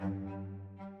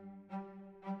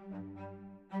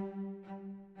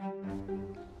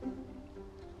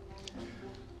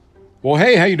Well,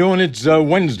 hey, how you doing? It's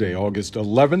Wednesday, August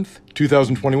 11th,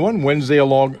 2021. Wednesday,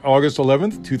 August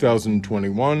 11th,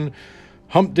 2021.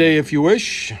 Hump day, if you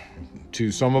wish.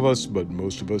 To some of us, but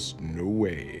most of us, no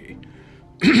way.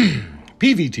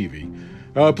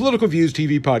 PVTV. Political Views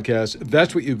TV podcast.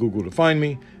 That's what you Google to find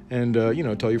me. And,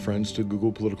 tell your friends to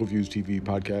Google Political Views TV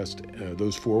podcast,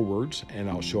 those 4 words, and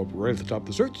I'll show up right at the top of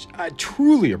the search. I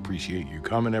truly appreciate you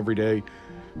coming every day.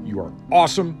 You are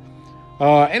awesome.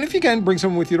 And if you can, bring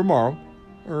someone with you tomorrow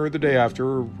or the day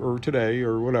after or today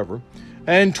or whatever.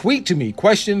 And tweet to me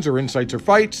questions or insights or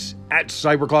fights at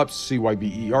Cyberclops,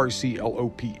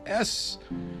 CYBERCLOPS.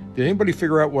 Did anybody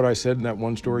figure out what I said in that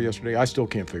one story yesterday? I still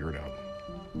can't figure it out.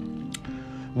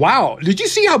 Wow. Did you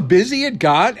see how busy it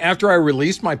got after I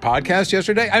released my podcast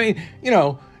yesterday? I mean,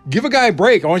 give a guy a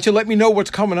break. I want you to let me know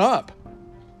what's coming up.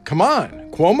 Come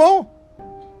on. Cuomo?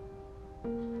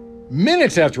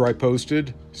 Minutes after I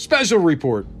posted, special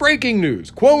report, breaking news,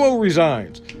 Cuomo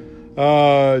resigns.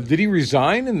 Did he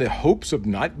resign in the hopes of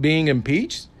not being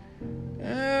impeached?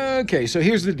 Okay, so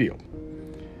here's the deal.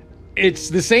 It's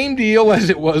the same deal as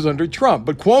it was under Trump,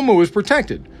 but Cuomo was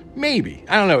protected. Maybe.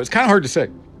 I don't know. It's kind of hard to say.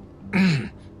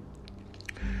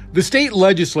 The state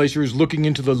legislature is looking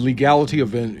into the legality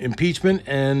of an impeachment,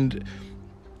 and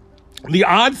the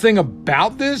odd thing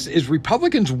about this is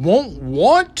Republicans won't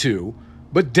want to,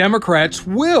 but Democrats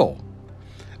will.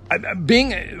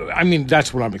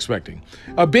 That's what I'm expecting.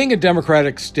 Being a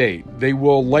Democratic state, they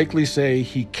will likely say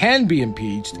he can be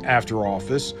impeached after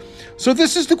office. So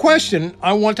this is the question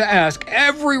I want to ask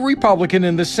every Republican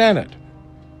in the Senate.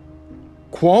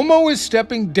 Cuomo is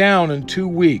stepping down in 2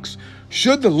 weeks.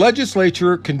 Should the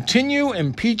legislature continue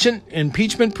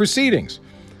impeachment proceedings?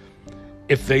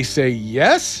 If they say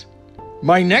yes,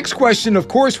 my next question, of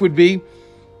course, would be,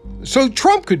 so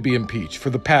Trump could be impeached for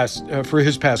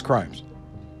his past crimes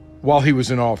while he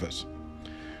was in office.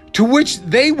 To which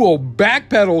they will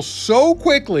backpedal so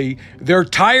quickly their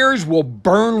tires will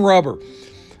burn rubber.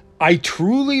 I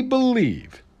truly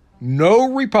believe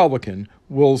no Republican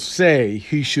will say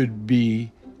he should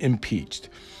be impeached.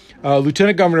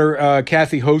 Lieutenant Governor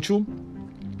Kathy Hochul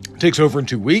takes over in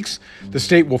 2 weeks. The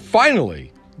state will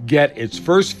finally get its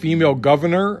first female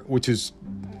governor, which is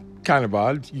kind of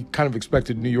odd. You kind of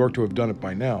expected New York to have done it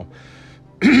by now.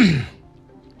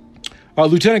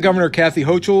 Lieutenant Governor Kathy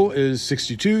Hochul is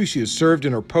 62. She has served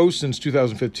in her post since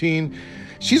 2015.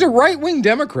 She's a right-wing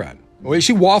Democrat.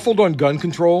 She waffled on gun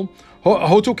control.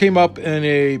 Hochul came up in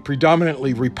a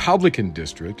predominantly Republican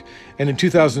district, and in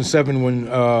 2007, when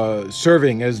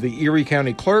serving as the Erie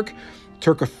County Clerk,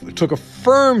 took a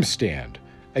firm stand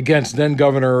against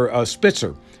then-Governor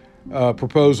Spitzer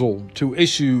proposal to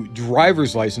issue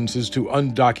driver's licenses to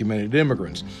undocumented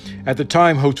immigrants. At the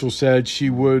time, Hochul said she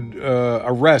would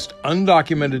arrest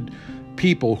undocumented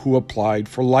people who applied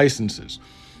for licenses.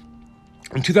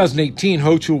 In 2018,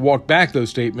 Hochul walked back those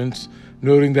statements,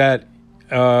 noting that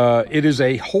it is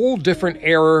a whole different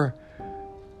era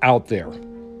out there.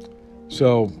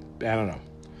 So, I don't know.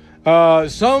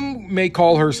 Some may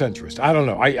call her centrist. I don't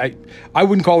know. I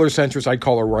wouldn't call her centrist. I'd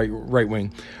call her right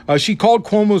wing. She called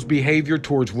Cuomo's behavior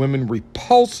towards women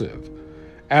repulsive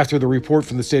after the report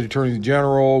from the state attorney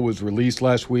general was released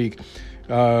last week,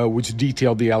 which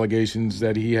detailed the allegations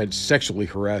that he had sexually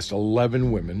harassed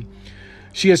 11 women.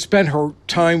 She has spent her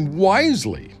time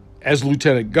wisely as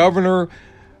lieutenant governor,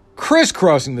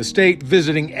 crisscrossing the state,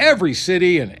 visiting every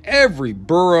city and every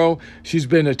borough. She's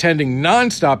been attending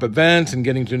nonstop events and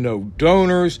getting to know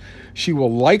donors. She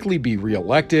will likely be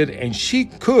reelected, and she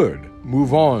could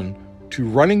move on to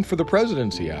running for the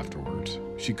presidency afterwards.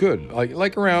 She could,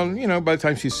 like around, by the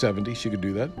time she's 70, she could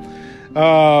do that.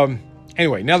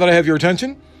 Anyway, now that I have your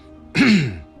attention,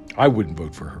 I wouldn't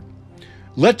vote for her.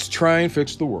 Let's try and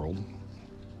fix the world.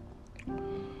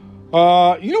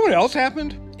 You know what else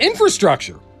happened?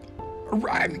 Infrastructure.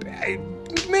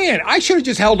 Man, I should have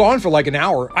just held on for like an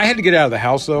hour. I had to get out of the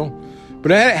house, though.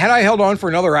 But had I held on for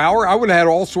another hour, I would have had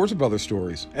all sorts of other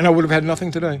stories. And I would have had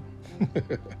nothing today.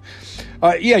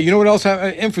 You know what else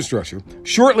happened? Infrastructure.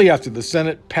 Shortly after the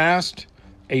Senate passed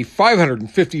a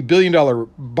 $550 billion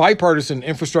bipartisan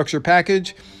infrastructure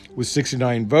package with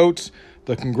 69 votes,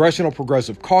 the Congressional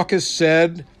Progressive Caucus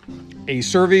said a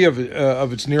survey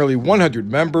of its nearly 100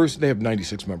 members, they have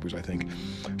 96 members, I think,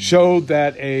 showed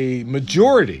that a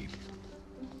majority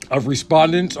of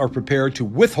respondents are prepared to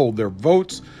withhold their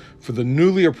votes for the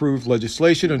newly approved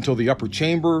legislation until the upper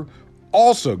chamber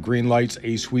also greenlights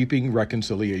a sweeping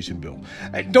reconciliation bill.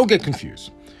 Don't get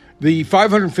confused. The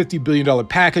 $550 billion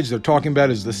package they're talking about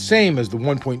is the same as the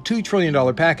 $1.2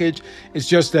 trillion package. It's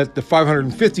just that the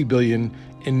 $550 billion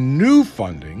in new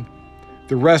funding,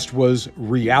 the rest was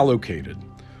reallocated.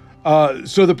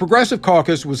 So the Progressive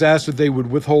Caucus was asked if they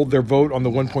would withhold their vote on the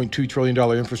 $1.2 trillion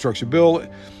infrastructure bill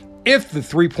if the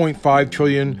 $3.5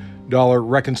 trillion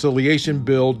reconciliation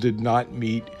bill did not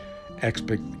meet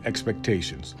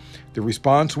expectations. The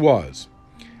response was,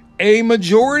 a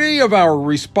majority of our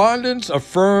respondents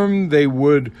affirmed they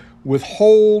would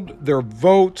withhold their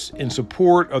votes in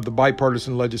support of the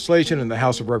bipartisan legislation in the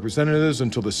House of Representatives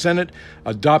until the Senate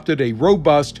adopted a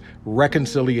robust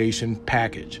reconciliation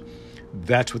package.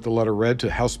 That's what the letter read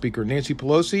to House Speaker Nancy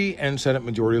Pelosi and Senate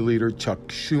Majority Leader Chuck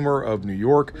Schumer of New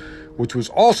York, which was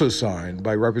also signed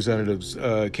by Representatives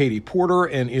Katie Porter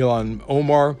and Ilhan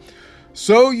Omar.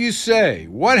 So you say,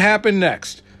 what happened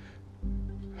next?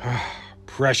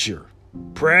 Pressure.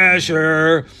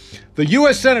 The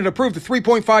U.S. Senate approved the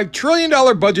 $3.5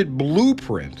 trillion budget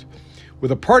blueprint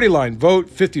with a party line vote,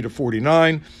 50 to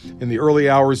 49, in the early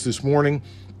hours this morning,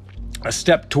 a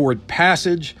step toward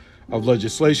passage of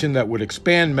legislation that would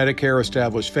expand Medicare,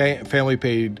 establish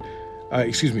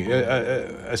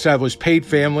paid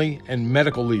family and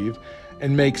medical leave,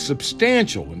 and make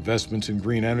substantial investments in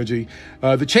green energy.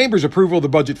 The chamber's approval of the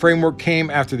budget framework came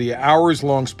after the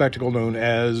hours-long spectacle known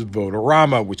as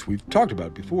Vote-A-Rama, which we've talked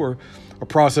about before, a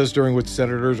process during which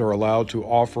senators are allowed to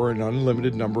offer an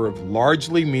unlimited number of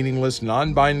largely meaningless,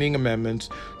 non-binding amendments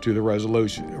to the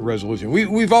resolution.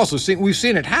 We've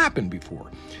seen it happen before.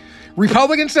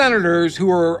 Republican senators who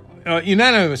are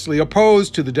unanimously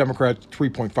opposed to the Democrats'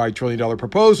 $3.5 trillion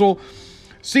proposal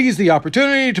seized the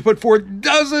opportunity to put forth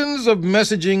dozens of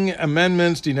messaging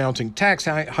amendments denouncing tax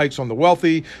hikes on the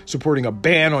wealthy, supporting a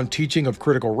ban on teaching of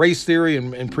critical race theory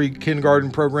in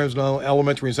pre-kindergarten programs in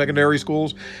elementary and secondary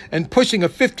schools, and pushing a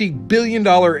 $50 billion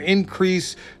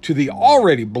increase to the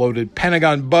already bloated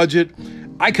Pentagon budget.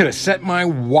 I could have set my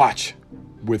watch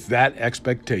with that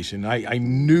expectation. I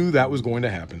knew that was going to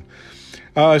happen.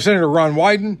 Senator Ron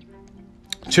Wyden,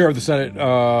 chair of the Senate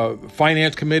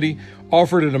Finance Committee,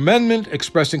 offered an amendment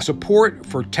expressing support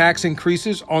for tax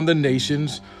increases on the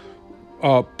nation's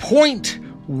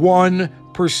 0.1%.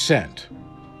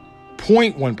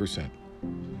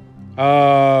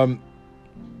 0.1%.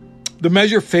 The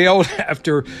measure failed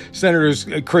after Senators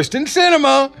Kristen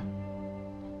Sinema,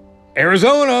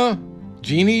 Arizona,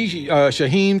 Jeannie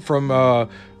Shaheen from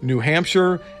New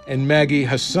Hampshire, and Maggie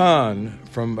Hassan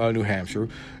from New Hampshire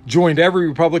joined every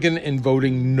Republican in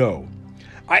voting no.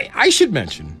 I should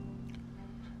mention,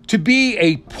 to be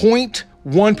a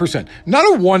 0.1%, not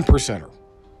a 1%er.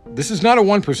 This is not a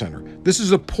 1%er. This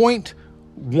is a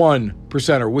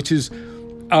 0.1%er, which is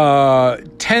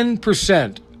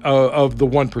 10% of the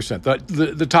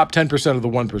 1%, the top 10% of the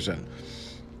 1%.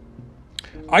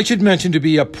 I should mention, to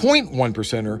be a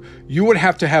 0.1%er, you would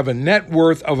have to have a net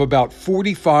worth of about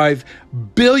 $45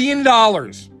 billion.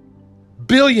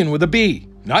 Billion with a B,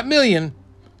 not million.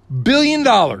 $1 billion.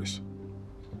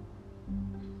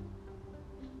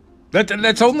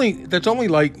 That's only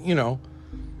like,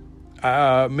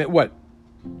 what?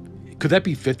 Could that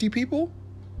be 50 people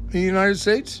in the United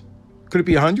States? Could it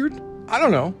be 100? I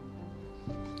don't know.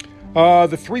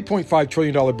 The $3.5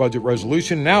 trillion budget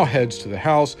resolution now heads to the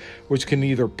House, which can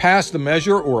either pass the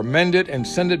measure or amend it and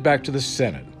send it back to the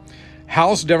Senate.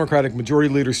 House Democratic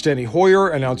Majority Leader Steny Hoyer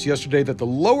announced yesterday that the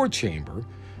lower chamber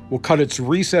will cut its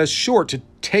recess short to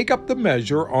take up the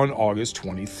measure on August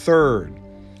 23rd.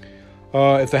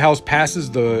 If the House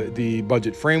passes the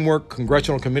budget framework,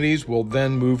 congressional committees will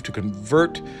then move to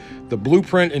convert the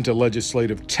blueprint into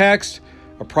legislative text,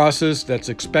 a process that's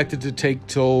expected to take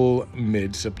till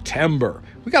mid-September.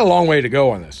 We got a long way to go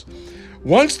on this.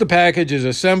 Once the package is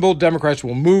assembled, Democrats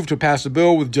will move to pass the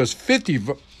bill with just 50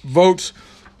 votes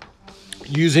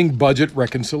using budget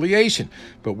reconciliation.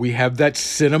 But we have that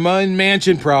Sinema and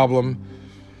Manchin problem.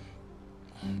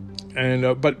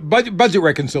 And but budget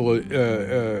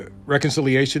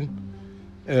reconciliation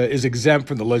is exempt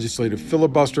from the legislative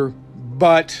filibuster,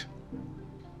 but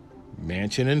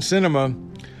Manchin and Sinema.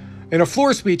 In a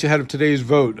floor speech ahead of today's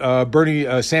vote,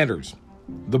 Bernie Sanders,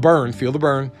 feel the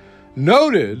burn,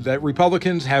 noted that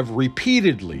Republicans have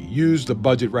repeatedly used the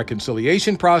budget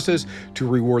reconciliation process to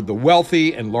reward the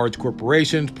wealthy and large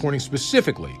corporations, pointing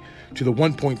specifically to the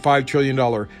 $1.5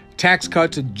 trillion Tax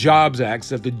Cuts and Jobs Act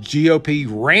that the GOP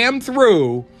rammed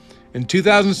through in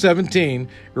 2017.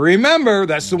 Remember,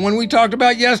 that's the one we talked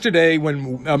about yesterday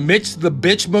when Mitch the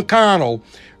Bitch McConnell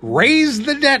raised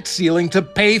the debt ceiling to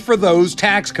pay for those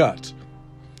tax cuts.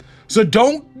 So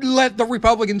don't let the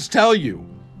Republicans tell you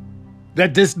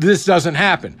that this doesn't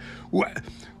happen.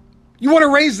 You want to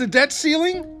raise the debt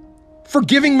ceiling for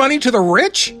giving money to the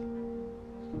rich?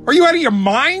 Are you out of your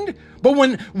mind? But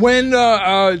when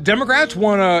Democrats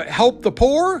want to help the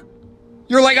poor,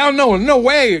 You're like, oh, no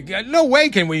way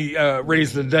can we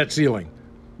raise the debt ceiling.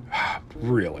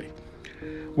 Really?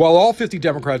 While all 50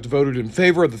 Democrats voted in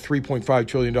favor of the $3.5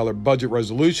 trillion budget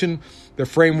resolution, the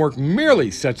framework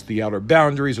merely sets the outer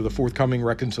boundaries of the forthcoming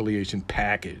reconciliation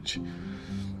package.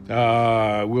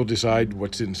 We'll decide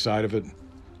what's inside of it.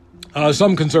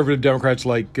 Some conservative Democrats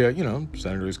like,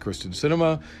 Senators Kyrsten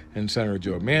Sinema and Senator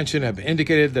Joe Manchin have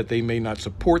indicated that they may not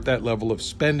support that level of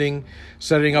spending,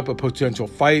 setting up a potential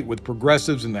fight with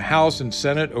progressives in the House and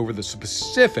Senate over the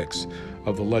specifics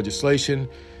of the legislation.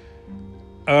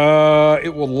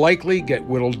 It will likely get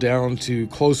whittled down to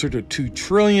closer to $2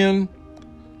 trillion.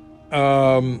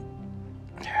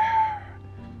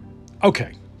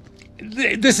 Okay.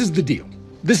 This is the deal.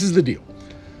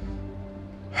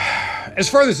 As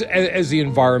far as the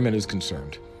environment is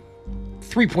concerned,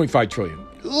 $3.5 trillion,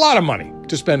 a lot of money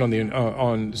to spend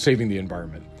on saving the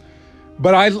environment.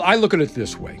 But I look at it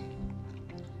this way.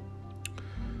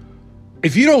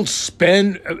 If you don't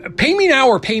spend, pay me now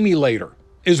or pay me later,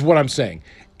 is what I'm saying.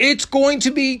 It's going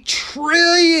to be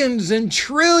trillions and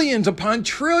trillions upon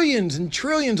trillions and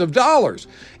trillions of dollars.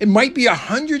 It might be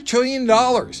 $100 trillion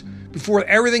before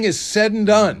everything is said and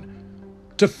done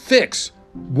to fix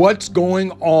what's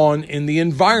going on in the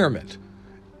environment.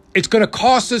 It's going to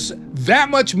cost us that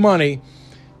much money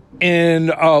in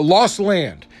lost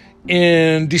land,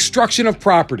 in destruction of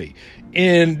property,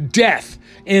 in death,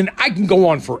 and I can go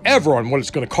on forever on what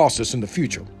it's going to cost us in the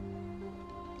future.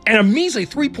 And a measly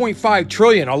 $3.5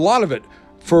 trillion, a lot of it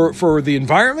for the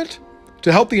environment,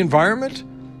 to help the environment,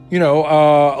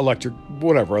 electric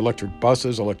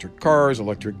buses, electric cars,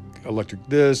 electric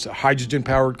this,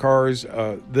 hydrogen-powered cars,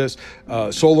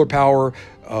 solar power,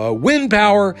 wind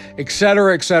power, et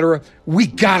cetera, et cetera. We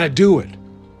got to do it.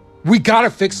 We got to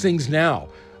fix things now.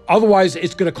 Otherwise,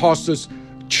 it's going to cost us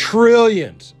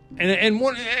trillions. And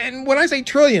when I say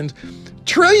trillions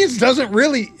doesn't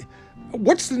really...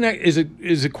 What's the next? Is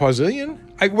it quadrillion?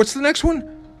 What's the next one?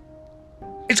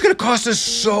 It's going to cost us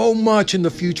so much in the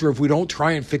future if we don't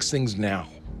try and fix things now.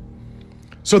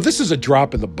 So this is a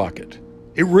drop in the bucket.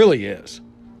 It really is.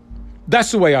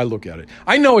 That's the way I look at it.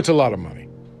 I know it's a lot of money.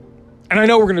 And I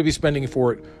know we're going to be spending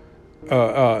for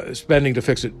it, spending to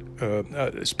fix it,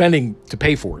 spending to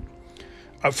pay for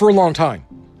it for a long time.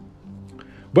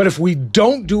 But if we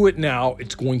don't do it now,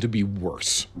 it's going to be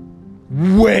worse.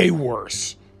 Way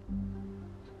worse.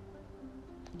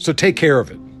 So take care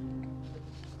of it.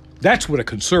 That's what a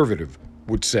conservative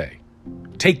would say.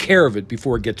 Take care of it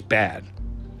before it gets bad.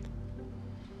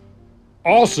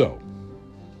 Also,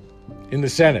 in the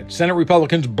Senate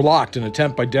Republicans blocked an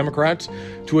attempt by Democrats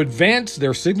to advance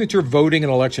their signature voting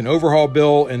and election overhaul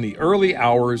bill in the early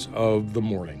hours of the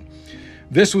morning.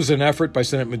 This was an effort by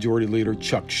Senate Majority Leader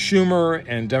Chuck Schumer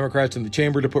and Democrats in the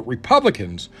chamber to put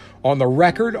Republicans on the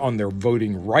record on their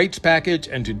voting rights package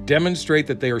and to demonstrate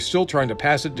that they are still trying to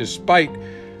pass it despite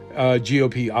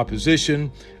GOP opposition,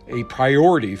 a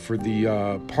priority for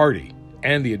the party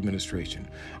and the administration.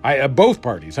 Both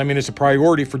parties. I mean, it's a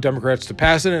priority for Democrats to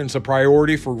pass it, and it's a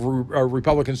priority for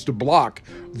Republicans to block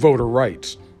voter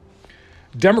rights.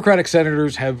 Democratic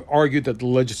senators have argued that the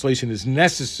legislation is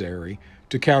necessary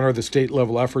to counter the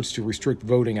state-level efforts to restrict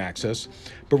voting access,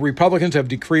 but Republicans have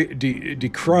decried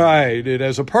it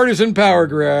as a partisan power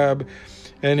grab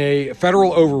and a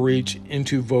federal overreach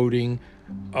into voting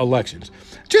elections.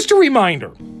 Just a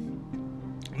reminder,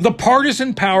 the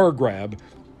partisan power grab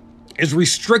is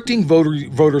restricting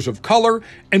voters of color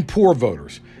and poor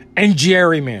voters and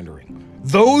gerrymandering.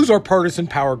 Those are partisan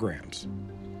power grabs.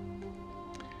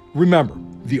 Remember,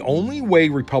 the only way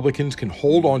Republicans can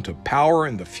hold on to power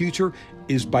in the future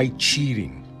is by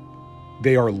cheating.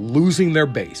 They are losing their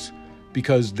base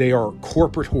because they are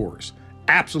corporate whores.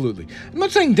 Absolutely. I'm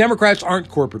not saying Democrats aren't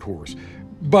corporate whores,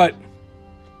 but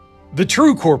the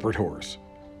true corporate whores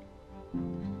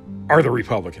are the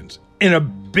Republicans in a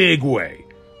big way,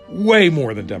 way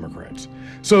more than Democrats.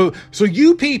 So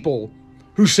you people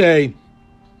who say,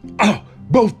 oh,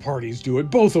 both parties do it,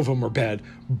 both of them are bad,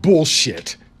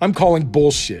 bullshit. I'm calling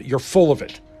bullshit. You're full of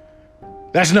it.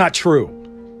 That's not true.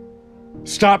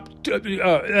 Stop.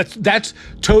 That's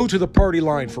toe to the party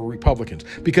line for Republicans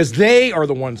because they are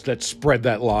the ones that spread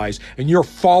that lies and you're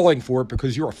falling for it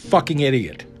because you're a fucking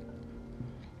idiot.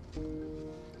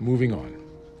 Moving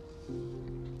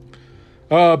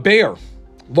on. Bayer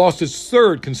lost its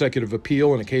third consecutive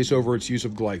appeal in a case over its use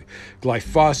of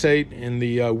glyphosate in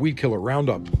the weed killer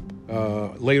Roundup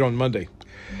late on Monday.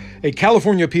 A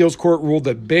California appeals court ruled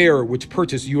that Bayer, which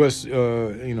purchased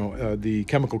the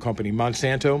chemical company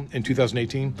Monsanto in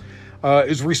 2018,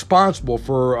 is responsible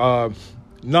for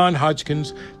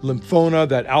non-Hodgkin's lymphoma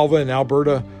that Alva and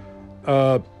Alberta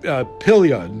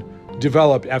Pilion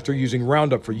developed after using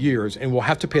Roundup for years and will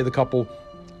have to pay the couple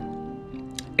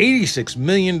 $86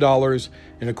 million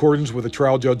in accordance with a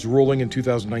trial judge ruling in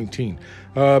 2019.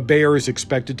 Bayer is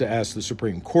expected to ask the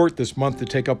Supreme Court this month to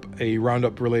take up a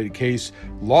Roundup-related case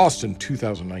lost in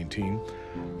 2019.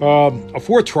 A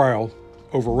fourth trial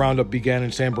over Roundup began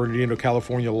in San Bernardino,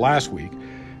 California last week.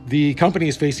 The company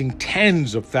is facing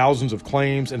tens of thousands of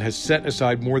claims and has set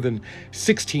aside more than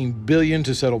 $16 billion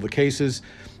to settle the cases.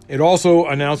 It also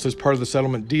announced as part of the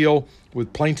settlement deal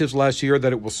with plaintiffs last year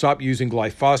that it will stop using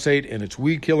glyphosate and its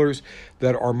weed killers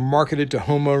that are marketed to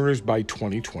homeowners by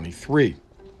 2023.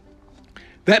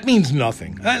 That means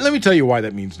nothing. Let me tell you why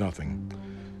that means nothing.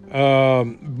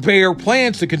 Bayer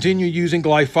plans to continue using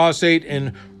glyphosate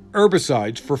and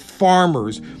herbicides for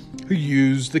farmers who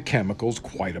use the chemicals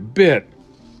quite a bit.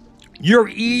 You're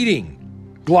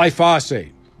eating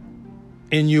glyphosate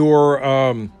in your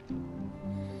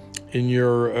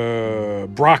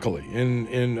broccoli.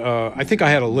 I think I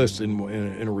had a list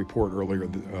in a report earlier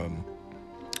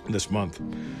this month.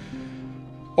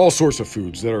 All sorts of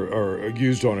foods that are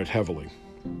used on it heavily,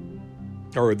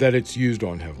 or that it's used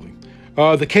on heavily.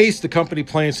 The case the company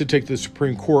plans to take to the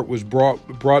Supreme Court was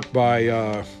brought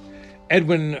by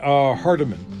Edwin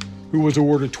Hardeman, who was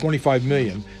awarded $25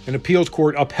 million. An appeals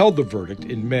court upheld the verdict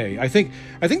in May. I think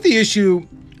the issue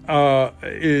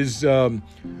is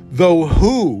though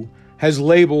who has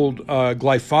labeled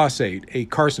glyphosate a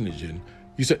carcinogen.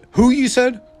 You said who? You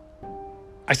said?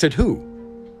 I said who?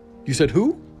 You said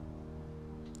who?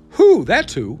 Who?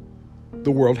 That's who.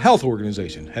 The World Health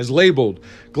Organization has labeled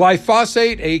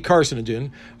glyphosate a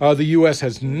carcinogen. The U.S.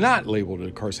 has not labeled it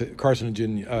a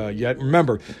carcinogen yet.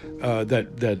 Remember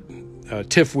that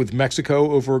tiff with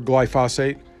Mexico over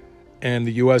glyphosate and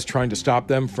the U.S. trying to stop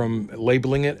them from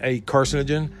labeling it a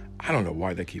carcinogen. I don't know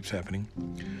why that keeps happening.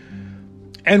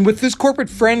 And with this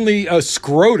corporate-friendly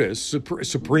SCOTUS,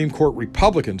 Supreme Court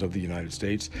Republicans of the United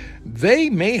States,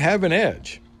 they may have an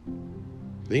edge.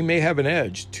 They may have an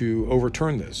edge to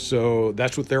overturn this. So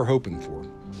that's what they're hoping for.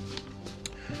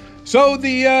 So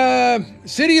the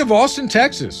city of Austin,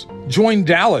 Texas, joined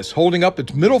Dallas, holding up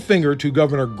its middle finger to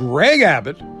Governor Greg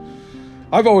Abbott.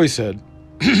 I've always said,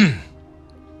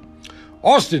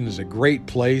 Austin is a great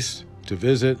place to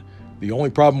visit. The only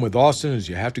problem with Austin is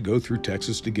you have to go through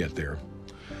Texas to get there.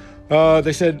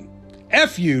 They said,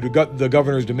 F you to the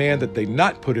governor's demand that they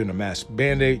not put in a mask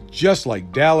mandate, just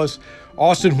like Dallas.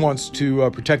 Austin wants to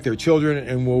protect their children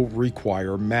and will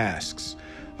require masks.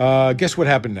 Guess what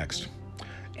happened next?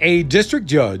 A district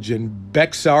judge in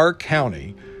Bexar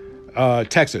County,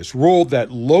 Texas, ruled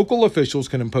that local officials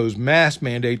can impose mask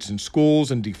mandates in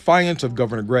schools in defiance of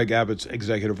Governor Greg Abbott's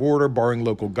executive order barring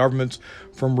local governments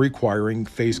from requiring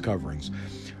face coverings.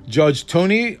 Judge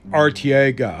Tony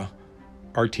Arteaga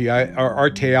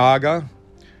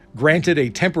granted a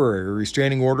temporary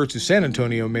restraining order to San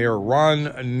Antonio Mayor Ron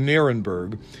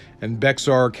Nirenberg and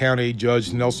Bexar County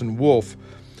Judge Nelson Wolf,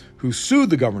 who sued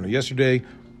the governor yesterday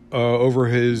over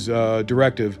his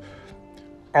directive,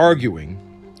 arguing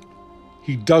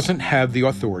he doesn't have the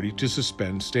authority to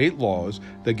suspend state laws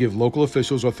that give local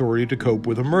officials authority to cope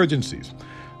with emergencies.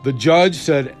 The judge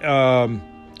said an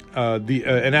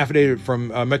affidavit from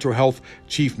Metro Health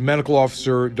Chief Medical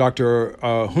Officer Dr.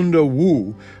 Hunda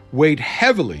Wu weighed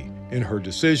heavily in her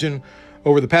decision.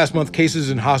 Over the past month, cases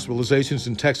and hospitalizations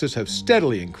in Texas have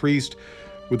steadily increased,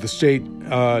 with the state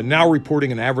now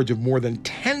reporting an average of more than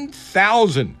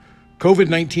 10,000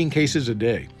 COVID-19 cases a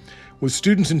day. With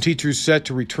students and teachers set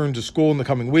to return to school in the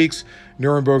coming weeks,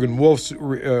 Nirenberg and Wolf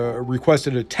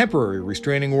requested a temporary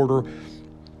restraining order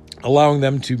allowing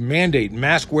them to mandate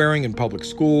mask wearing in public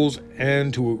schools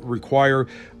and to require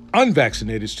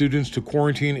unvaccinated students to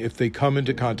quarantine if they come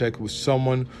into contact with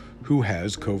someone who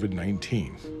has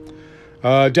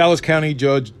COVID-19. Dallas County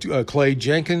Judge Clay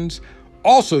Jenkins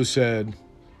also said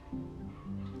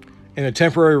in a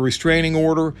temporary restraining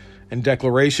order and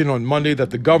declaration on Monday that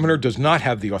the governor does not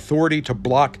have the authority to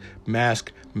block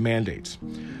mask mandates.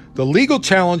 The legal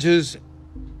challenges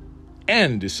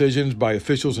and decisions by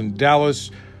officials in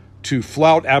Dallas to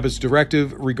flout Abbott's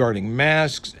directive regarding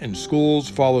masks in schools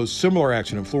follows similar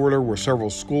action in Florida, where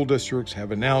several school districts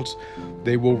have announced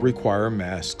they will require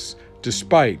masks,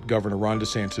 despite Governor Ron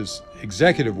DeSantis'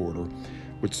 executive order,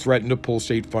 which threatened to pull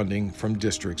state funding from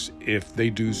districts if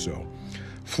they do so.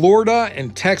 Florida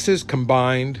and Texas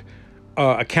combined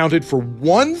accounted for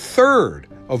 1/3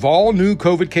 of all new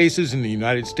COVID cases in the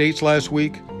United States last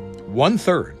week.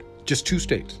 1/3, just two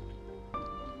states.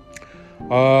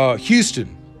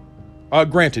 Houston.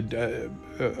 Granted,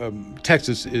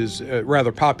 Texas is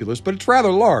rather populous, but it's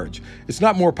rather large. It's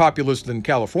not more populous than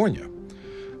California.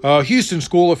 Houston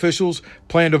school officials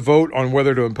plan to vote on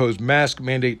whether to impose mask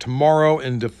mandate tomorrow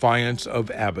in defiance of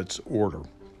Abbott's order.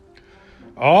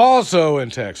 Also in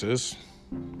Texas,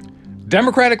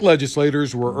 Democratic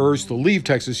legislators were urged to leave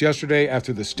Texas yesterday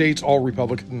after the state's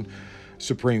all-Republican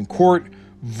Supreme Court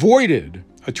voided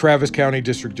a Travis County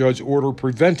District Judge order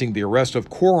preventing the arrest of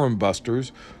quorum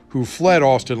busters who fled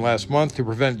Austin last month to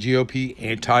prevent GOP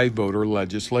anti-voter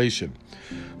legislation.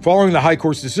 Following the High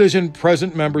Court's decision,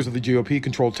 present members of the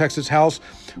GOP-controlled Texas House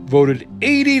voted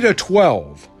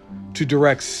 80-12 to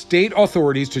direct state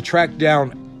authorities to track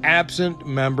down absent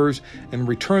members and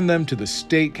return them to the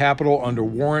state capitol under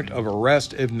warrant of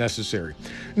arrest if necessary.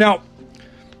 Now,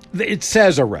 it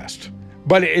says arrest,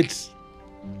 but it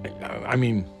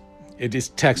is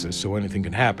Texas, so anything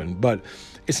can happen. But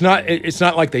it's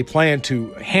not like they plan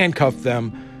to handcuff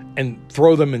them and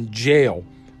throw them in jail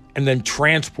and then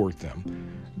transport them.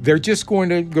 They're just going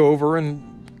to go over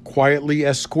and quietly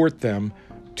escort them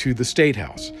to the State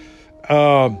House.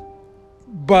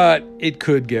 But it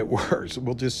could get worse.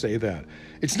 We'll just say that.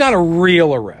 It's not a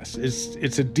real arrest.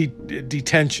 It's a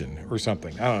detention or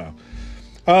something. I don't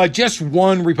know. Just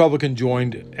one Republican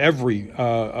joined every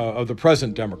of the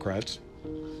present Democrats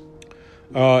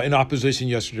in opposition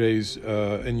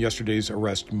in yesterday's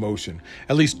arrest motion.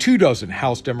 At least 24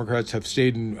 House Democrats have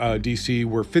stayed in D.C.,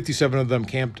 where 57 of them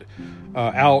camped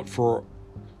out for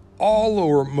all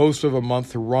or most of a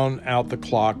month to run out the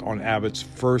clock on Abbott's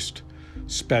first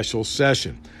special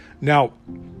session. Now,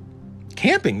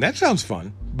 camping, that sounds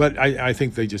fun, but I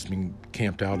think they just mean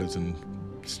camped out as in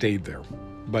stayed there.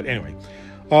 But anyway,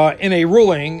 in a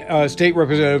ruling, State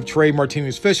Representative Trey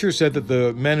Martinez-Fisher said that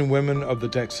the men and women of the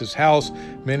Texas House,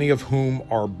 many of whom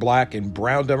are black and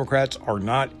brown Democrats, are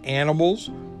not animals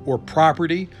or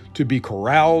property to be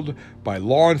corralled by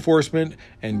law enforcement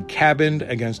and cabined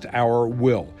against our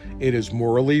will. It is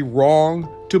morally wrong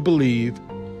to believe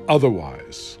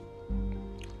otherwise.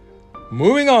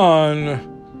 Moving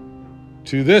on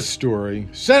to this story,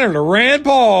 Senator Rand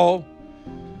Paul,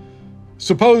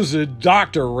 supposed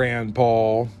Dr. Rand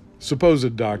Paul,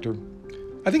 supposed doctor.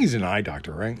 I think he's an eye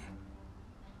doctor, right?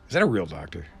 Is that a real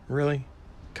doctor? Really?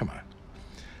 Come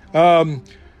on.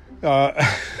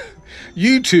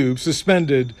 YouTube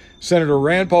suspended Senator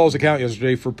Rand Paul's account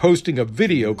yesterday for posting a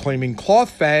video claiming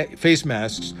cloth face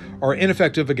masks are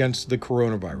ineffective against the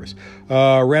coronavirus.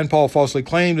 Rand Paul falsely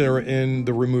claimed in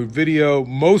the removed video,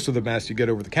 most of the masks you get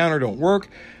over the counter don't work.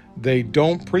 They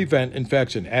don't prevent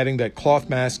infection, adding that cloth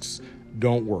masks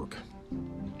don't work.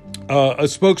 A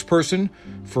spokesperson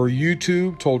for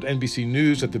YouTube told NBC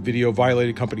News that the video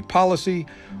violated company policy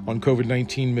on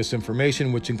COVID-19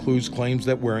 misinformation, which includes claims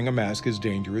that wearing a mask is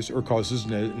dangerous or causes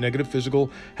negative physical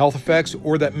health effects,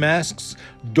 or that masks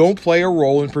don't play a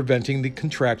role in preventing the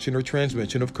contraction or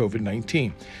transmission of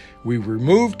COVID-19. We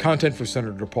removed content for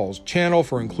Senator Paul's channel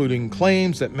for including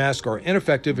claims that masks are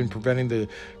ineffective in preventing the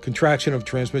contraction of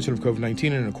transmission of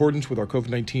COVID-19 in accordance with our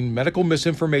COVID-19 medical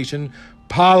misinformation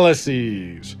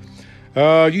policies.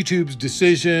 YouTube's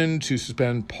decision to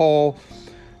suspend Paul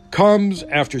comes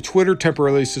after Twitter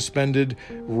temporarily suspended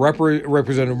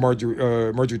Representative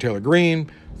Marjorie Taylor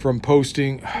Greene from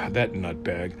posting on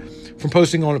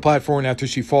a platform after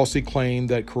she falsely claimed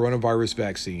that coronavirus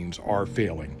vaccines are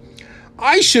failing.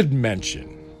 I should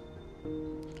mention,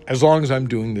 as long as I'm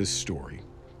doing this story,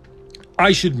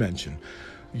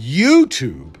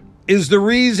 YouTube is the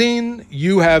reason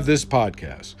you have this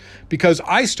podcast, because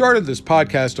I started this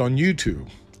podcast on YouTube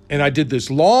and I did this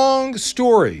long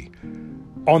story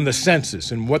on the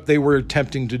census and what they were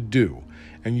attempting to do.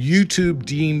 And YouTube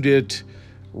deemed it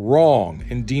wrong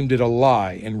and deemed it a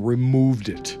lie and removed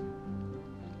it.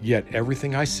 Yet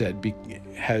everything I said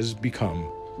has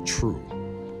become true.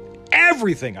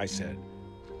 Everything I said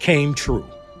came true.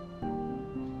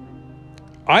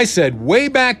 I said way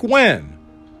back when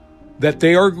that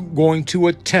they are going to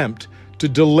attempt to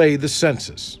delay the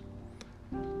census.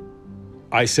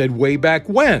 I said way back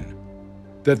when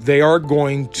that they are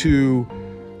going to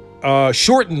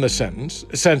shorten the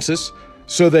census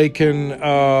so they can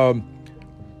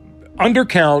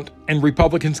undercount and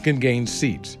Republicans can gain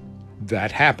seats.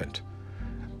 That happened.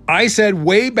 I said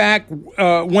way back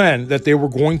when that they were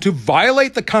going to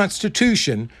violate the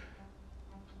Constitution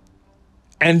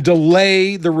and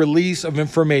delay the release of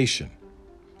information.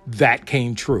 That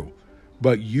came true.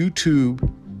 But YouTube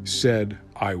said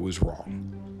I was wrong.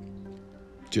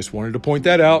 Just wanted to point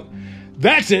that out.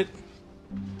 That's it.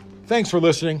 Thanks for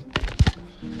listening.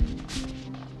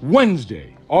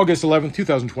 Wednesday, August 11th,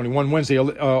 2021. Wednesday,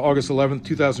 August 11th,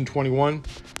 2021.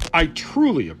 I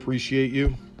truly appreciate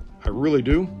you. I really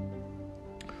do.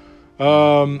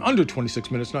 Under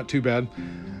 26 minutes, not too bad.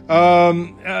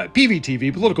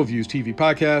 PVTV, Political Views TV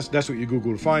Podcast. That's what you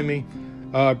Google to find me.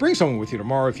 Bring someone with you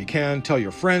tomorrow if you can. Tell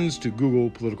your friends to Google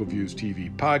Political Views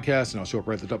TV Podcast, and I'll show up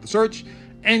right at the top of the search.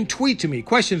 And tweet to me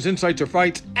questions, insights, or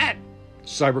fights at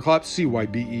Cyberclops,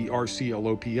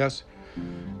 CYBERCLOPS.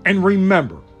 And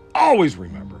remember, always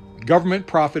remember, government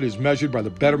profit is measured by the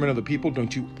betterment of the people.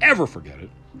 Don't you ever forget it.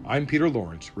 I'm Peter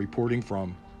Lawrence, reporting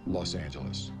from Los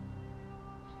Angeles.